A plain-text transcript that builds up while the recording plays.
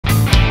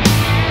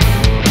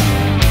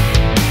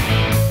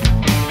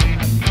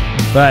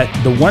But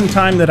the one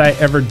time that I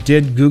ever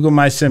did Google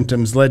my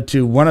symptoms led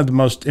to one of the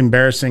most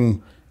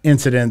embarrassing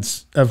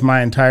incidents of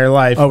my entire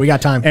life. Oh, we got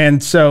time.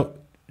 And so,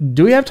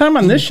 do we have time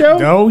on this show?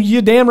 No,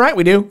 you damn right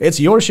we do. It's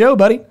your show,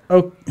 buddy.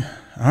 Oh,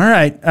 all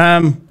right.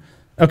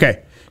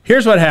 Okay.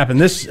 Here's what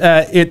happened.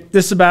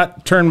 This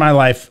about turned my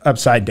life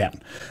upside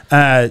down.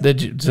 So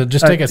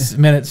just take a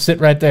minute, sit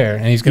right there,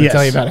 and he's going to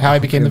tell you about how he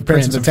became the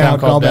prince of a town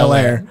called Bel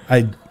Air.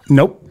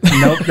 Nope.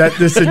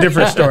 This is a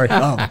different story.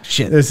 Oh,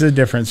 shit. This is a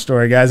different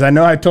story, guys. I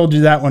know I told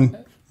you that one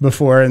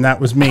before, and that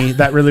was me.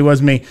 That really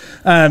was me.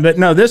 But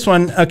no, this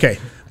one, okay.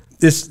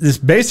 This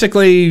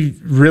basically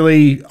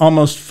really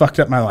almost fucked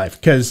up my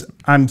life because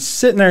I'm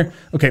sitting there.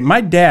 Okay,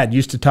 my dad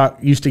used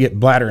to get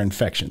bladder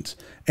infections,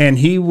 and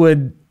he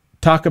would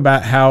talk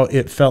about how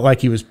it felt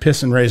like he was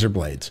pissing razor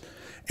blades.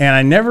 And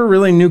I never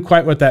really knew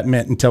quite what that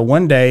meant until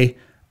one day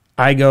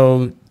I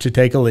go to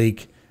take a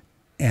leak,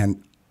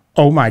 and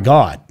oh my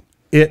God,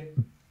 it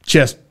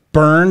just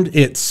burned,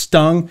 it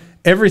stung,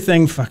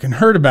 everything fucking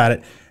hurt about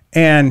it.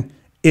 And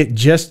it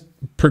just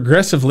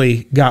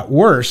progressively got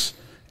worse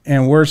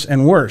and worse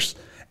and worse.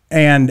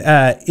 And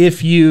then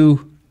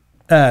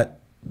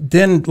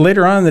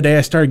later on in the day,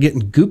 I started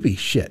getting goopy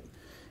shit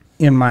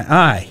in my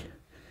eye.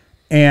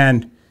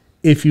 And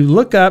if you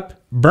look up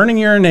burning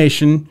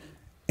urination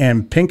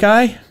and pink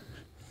eye,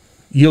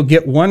 you'll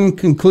get one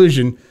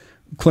conclusion: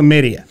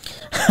 chlamydia.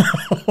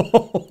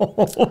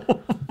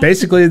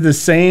 Basically, the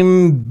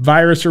same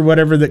virus or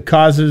whatever that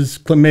causes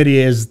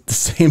chlamydia is the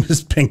same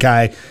as pink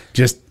eye,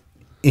 just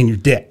in your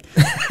dick.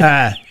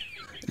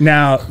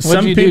 Now,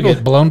 some people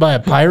get blown by a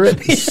pirate.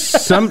 A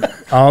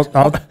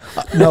koala.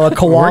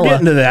 We're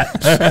getting to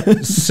that.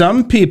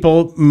 Some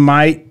people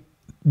might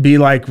be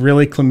like,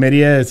 really,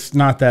 chlamydia? It's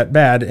not that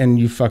bad, and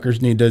you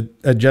fuckers need to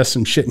adjust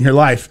some shit in your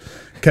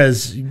life.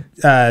 Because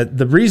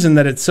the reason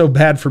that it's so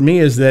bad for me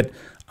is that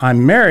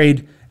I'm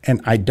married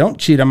and I don't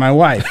cheat on my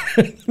wife,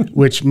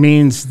 which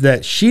means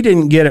that she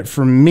didn't get it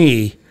from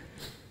me,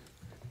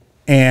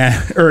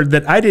 or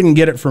that I didn't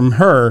get it from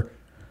her,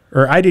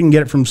 or I didn't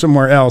get it from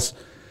somewhere else.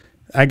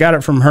 I got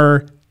it from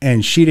her,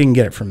 and she didn't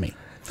get it from me.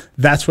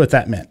 That's what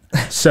that meant.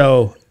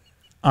 So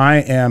I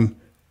am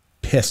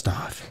pissed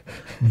off,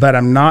 but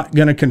I'm not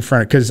going to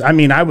confront it because,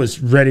 I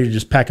was ready to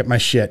just pack up my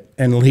shit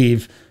and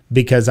leave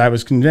because I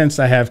was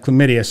convinced I have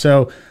chlamydia.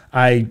 So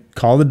I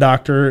call the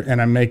doctor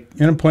and I make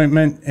an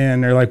appointment,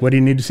 and they're like, what do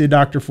you need to see a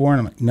doctor for? And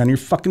I'm like, none of your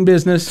fucking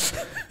business.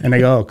 And they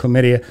go, oh,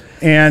 chlamydia.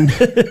 And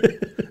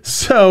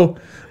so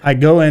I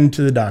go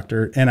into the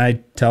doctor and I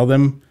tell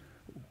them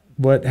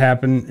what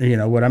happened,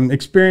 what I'm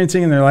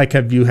experiencing. And they're like,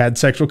 have you had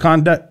sexual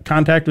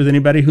contact with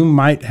anybody who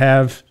might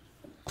have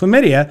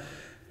chlamydia?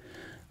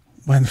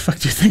 Why the fuck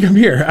do you think I'm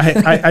here?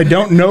 I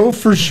don't know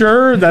for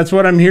sure. That's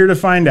what I'm here to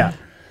find out.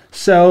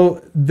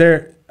 So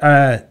they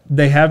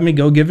have me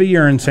go give a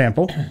urine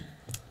sample.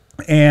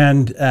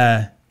 And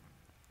I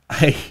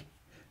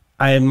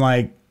am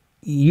like,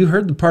 you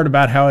heard the part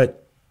about how it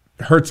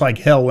hurts like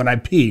hell when I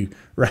pee,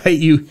 right?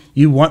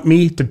 You want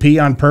me to pee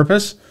on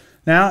purpose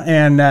now?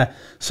 And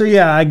so,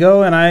 yeah, I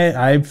go and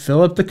I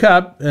fill up the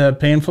cup,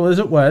 painful as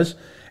it was.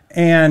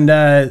 And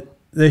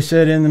they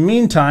said, in the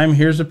meantime,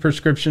 here's a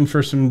prescription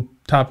for some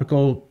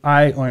topical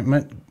eye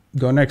ointment.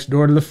 Go next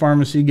door to the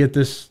pharmacy, get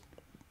this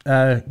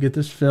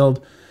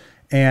filled,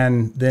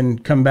 and then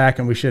come back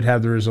and we should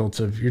have the results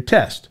of your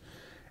test.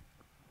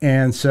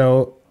 And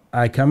so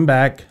I come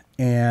back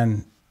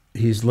and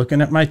he's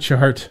looking at my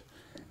chart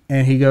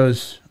and he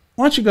goes,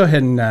 why don't you go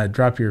ahead and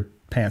drop your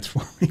pants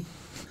for me?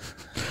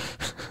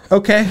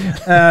 Okay.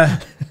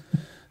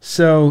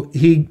 So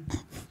he,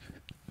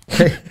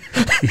 the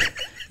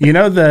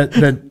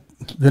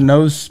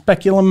nose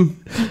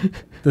speculum,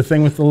 the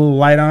thing with the little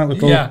light on it with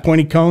the little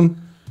pointy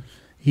cone,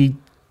 he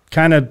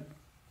kind of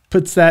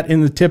puts that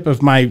in the tip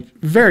of my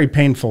very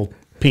painful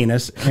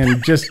penis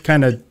and just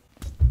kind of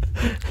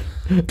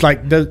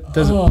like does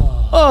it.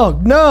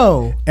 Oh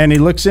no. And he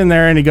looks in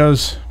there and he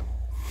goes,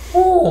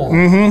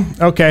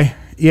 okay,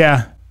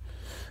 yeah.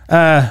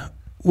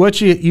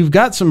 You've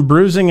got some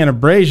bruising and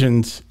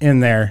abrasions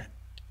in there.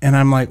 And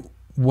I'm like,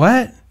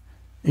 what?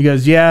 He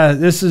goes, yeah,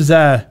 this is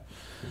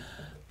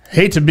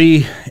hate to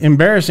be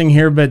embarrassing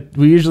here, but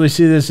we usually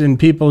see this in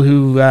people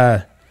who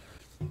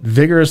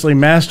vigorously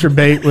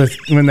masturbate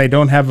when they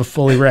don't have a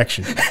full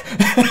erection.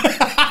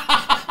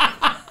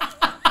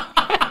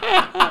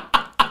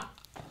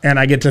 And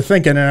I get to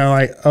thinking, and I'm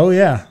like, oh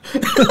yeah.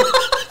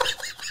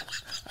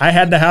 I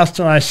had the house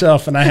to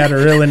myself, and I had a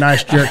really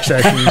nice jerk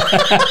session.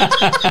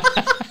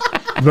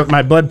 But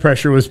my blood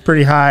pressure was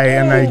pretty high,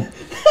 and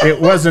it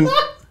wasn't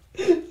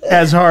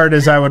as hard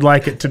as I would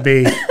like it to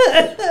be.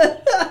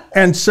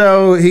 And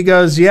so he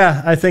goes,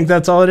 yeah, I think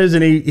that's all it is.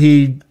 And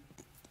he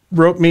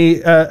wrote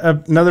me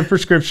another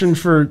prescription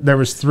there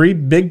was 3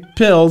 big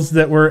pills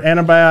that were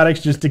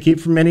antibiotics just to keep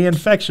from any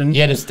infection.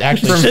 Yeah, just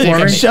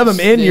actually shove them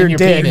in your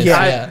dick. Penis.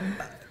 Yeah.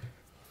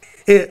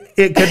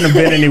 It couldn't have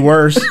been any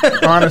worse,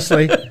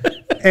 honestly.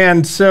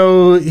 And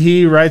so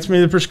he writes me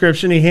the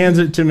prescription, he hands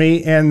it to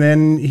me, and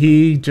then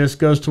he just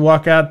goes to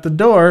walk out the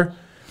door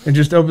and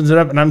just opens it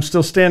up, and I'm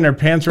still standing there,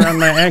 pants around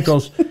my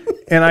ankles.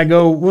 And I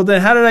go, well,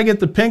 then how did I get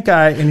the pink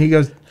eye? And he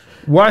goes,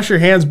 wash your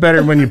hands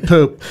better when you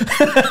poop.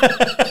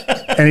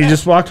 And he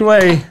just walked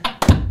away.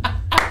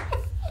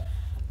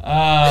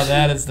 Oh,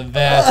 that is the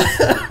best.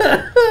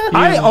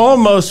 I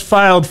almost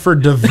filed for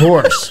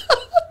divorce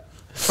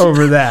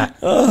over that.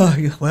 Oh,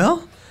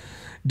 well,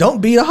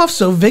 don't beat off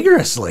so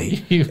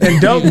vigorously.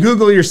 And don't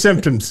Google your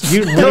symptoms.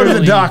 You Go to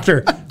the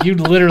doctor. You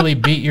literally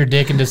beat your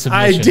dick into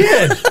submission. I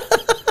did.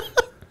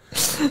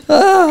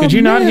 Could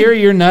you not hear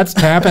your nuts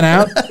tapping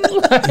out?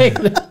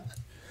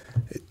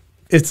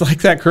 It's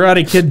like that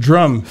Karate Kid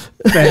drum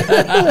thing.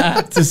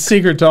 It's a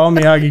secret to all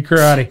Miyagi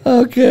karate.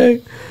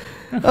 Okay.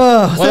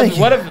 Oh,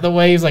 what if the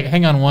way he's like,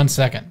 hang on 1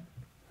 second.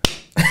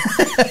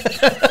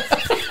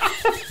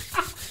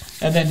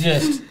 And then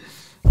just...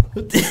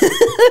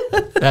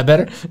 That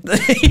better?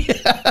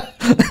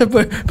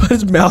 Put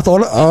his mouth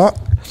on it.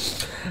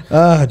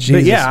 Jesus.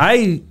 But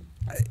yeah,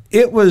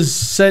 it was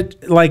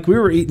such, like we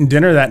were eating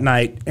dinner that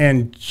night,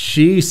 and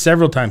she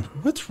several times,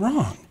 what's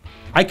wrong?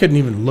 I couldn't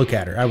even look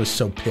at her. I was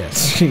so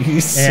pissed.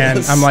 Jesus. And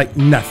I'm like,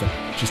 nothing.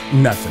 Just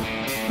nothing.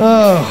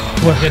 Oh.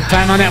 Good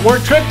time on that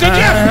work trip, did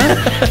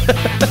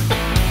you?